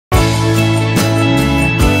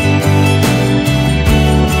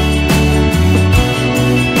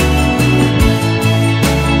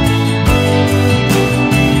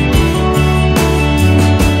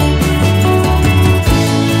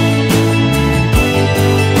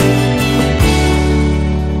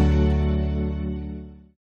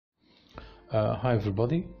Hi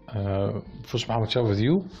everybody, First Mohammed Shah with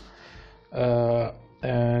you.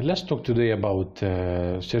 Let's talk today about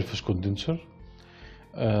surface condenser.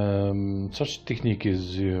 Such technique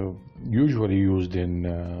is usually used in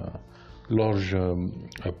large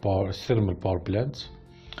thermal power plants.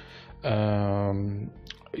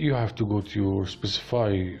 You have to go to your specify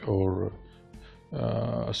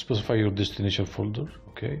your destination folder,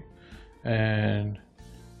 okay? And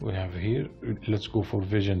we have here, let's go for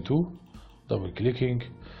version 2, double clicking.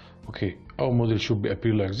 Okay, our model should be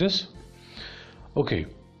appear like this. Okay,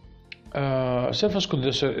 surface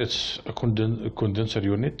condenser, it's a condenser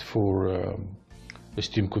unit for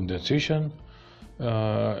steam condensation.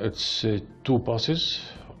 It's 2 passes,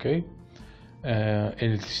 okay?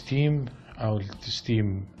 Inlet steam, outlet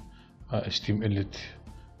steam, steam inlet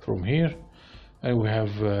from here, and we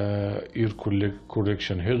have air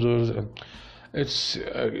correction headers. And it's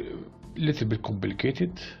a little bit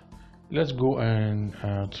complicated. Let's go and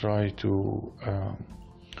try to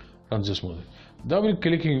run this model. Double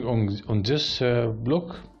clicking on this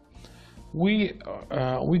block, we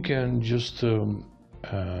can just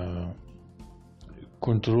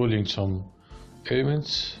controlling some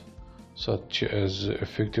elements such as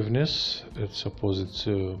effectiveness. Let's suppose it's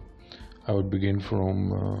I would begin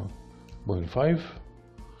from 0.5,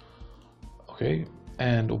 okay,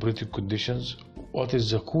 and operating conditions. What is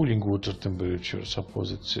the cooling water temperature?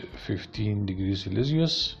 Suppose it's 15 degrees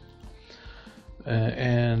Celsius,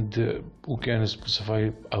 and we can specify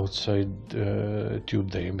outside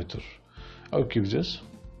tube diameter. I'll keep this,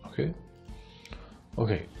 okay.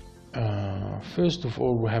 First of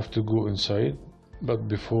all, we have to go inside, but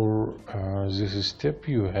before this step,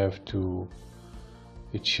 you have to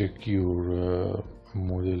check your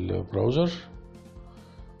model browser,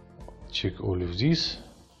 check all of these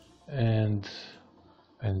and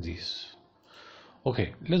these.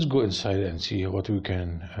 Okay, let's go inside and see what we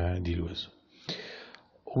can deal with.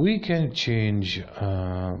 We can change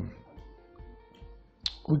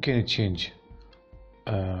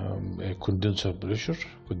condenser pressure,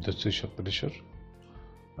 condensation pressure.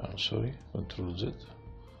 Sorry, Control Z.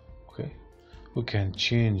 Okay, we can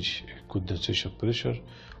change condensation pressure.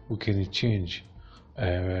 We can change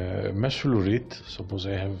mass flow rate. Suppose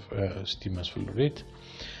I have steam mass flow rate,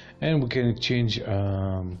 and we can change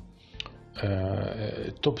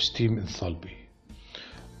top steam enthalpy.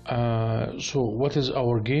 So what is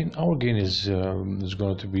our gain? Our gain is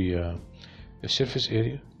going to be a surface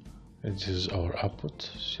area. This is our output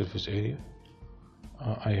surface area.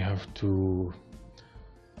 I have to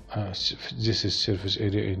this is surface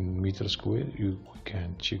area in meter square. You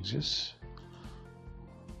can check this,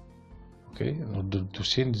 okay, in order to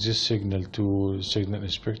send this signal to signal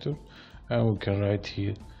inspector, and we can write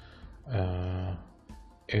here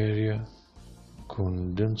area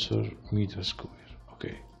condenser meter square,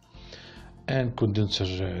 okay, and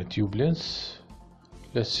condenser tube length.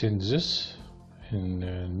 Let's send this in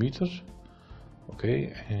meter,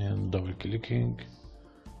 okay, and double clicking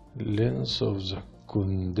length of the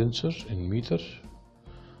condenser in meter,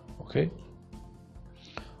 okay.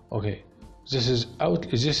 This is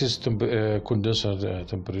condenser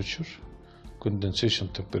temperature, condensation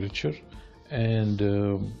temperature, and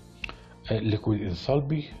liquid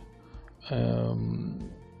enthalpy.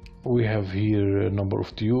 We have here a number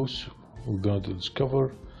of tubes. We're going to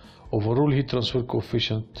discover overall heat transfer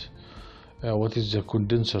coefficient. What is the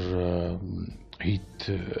condenser heat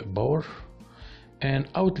power, and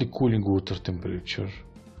outlet cooling water temperature,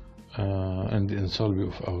 and the enthalpy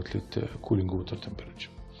of outlet cooling water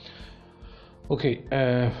temperature. Okay,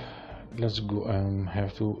 let's go.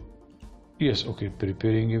 Have to, yes, okay,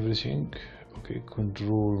 preparing everything. Okay,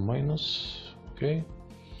 control minus. Okay,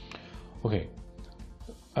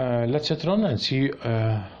 let's hit run and see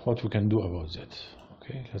what we can do about that.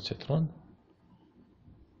 Okay, let's hit run.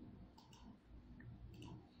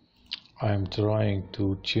 I am trying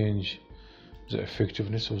to change the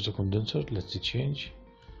effectiveness of the condenser. Let's change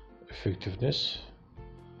effectiveness.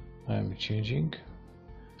 I am changing.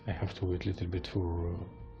 I have to wait a little bit for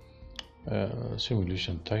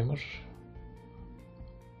simulation timer.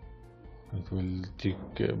 It will take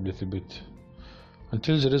a little bit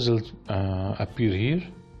until the result appear here.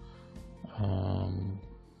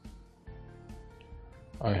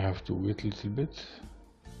 I have to wait a little bit.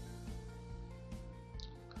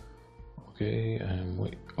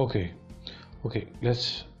 Okay,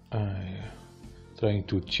 let's trying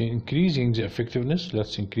to change, increasing the effectiveness.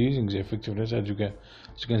 Let's increasing the effectiveness. As you can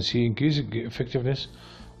see, increasing the effectiveness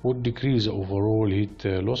would decrease overall heat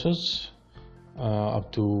losses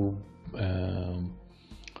up to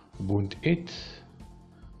 0.8,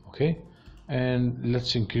 okay, and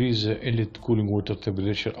let's increase the inlet cooling water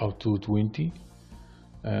temperature up to 20.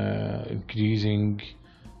 Increasing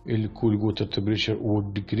inlet cooling water temperature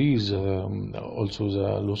would decrease also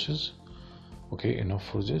the losses. Okay, enough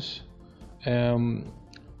for this.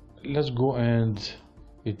 Let's go and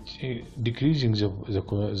decreasing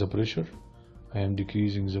the pressure. I am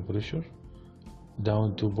decreasing the pressure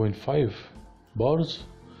down to 0.5 bars,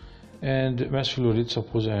 and mass flow rate,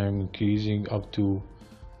 suppose I am increasing up to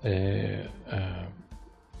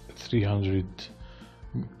 300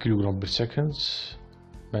 kilogram per seconds,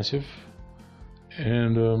 massive,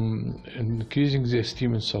 and increasing the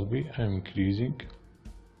steam enthalpy. I am increasing,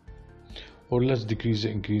 or let's decrease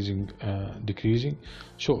the decreasing.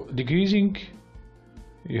 So decreasing,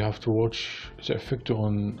 you have to watch the effect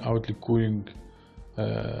on outlet cooling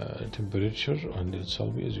temperature and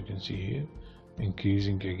enthalpy, as you can see here.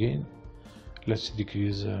 Increasing again. Let's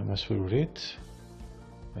decrease the mass flow rate,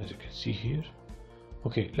 as you can see here.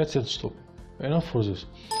 Okay, let's hit stop. Enough for this.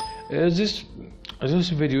 This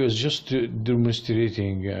video is just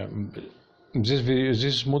demonstrating.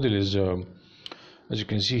 This model is, as you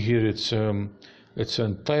can see here, it's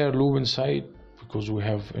entire loop inside, because we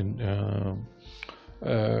have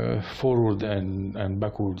forward and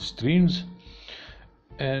backward streams,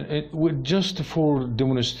 and it would just for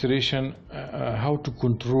demonstration how to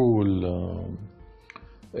control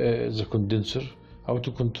the condenser, how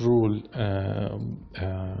to control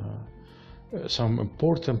some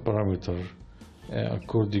important parameter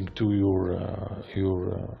according to your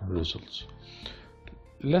results.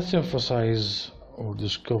 Let's emphasize or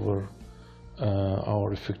discover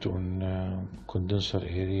our effect on condenser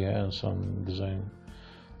area and some design.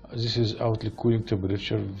 This is outlet cooling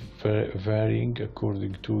temperature varying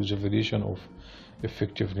according to the variation of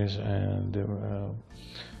effectiveness and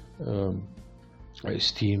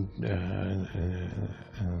steam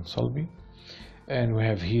enthalpy. And we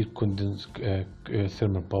have here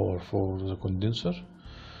thermal power for the condenser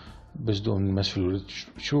based on mass flow rate.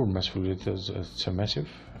 Sure, mass flow rate it's a massive,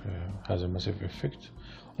 has a massive effect.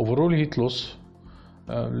 Overall heat loss,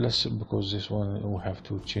 less, because this one we have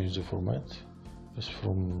to change the format. It's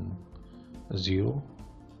from 0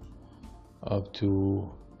 up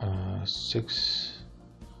to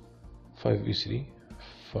 5E3,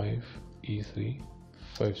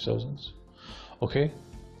 5000. Okay,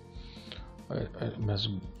 I must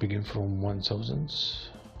begin from 1000.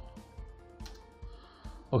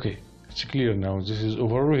 Okay, it's clear now. This is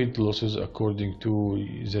overall heat losses according to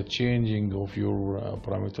the changing of your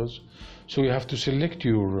parameters. So you have to select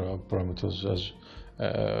your parameters as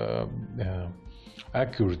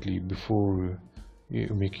accurately before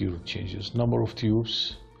you make your changes. Number of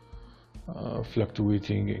tubes,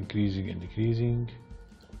 fluctuating, increasing and decreasing.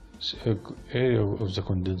 Area of the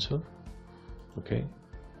condenser, okay.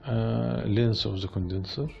 Length of the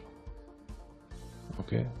condenser,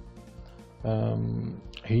 okay.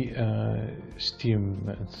 Steam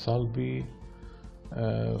enthalpy,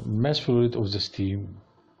 mass flow rate of the steam,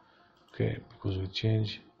 okay, because we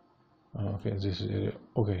change. Okay, this is area.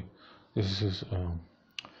 Okay, this is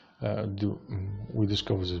we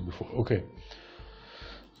discovered this before. Okay,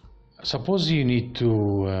 suppose you need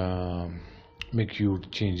to make your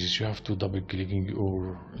changes. You have to double clicking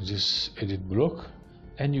or this edit block,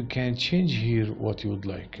 and you can change here what you would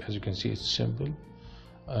like. As you can see, it's simple.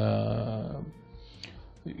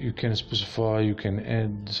 You can specify, you can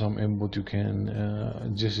add some input, you can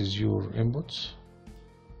this is your inputs,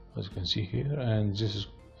 as you can see here, and this is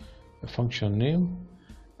a function name,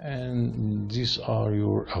 and these are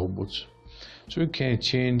your outputs. So you can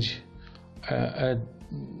change, add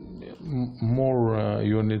more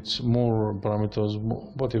units, more parameters,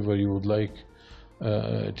 whatever you would like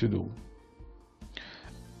to do.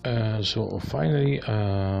 So finally,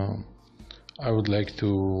 I would like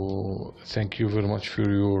to thank you very much for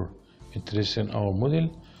your interest in our model.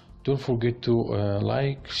 Don't forget to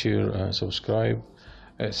like, share, and subscribe.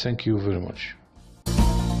 Thank you very much.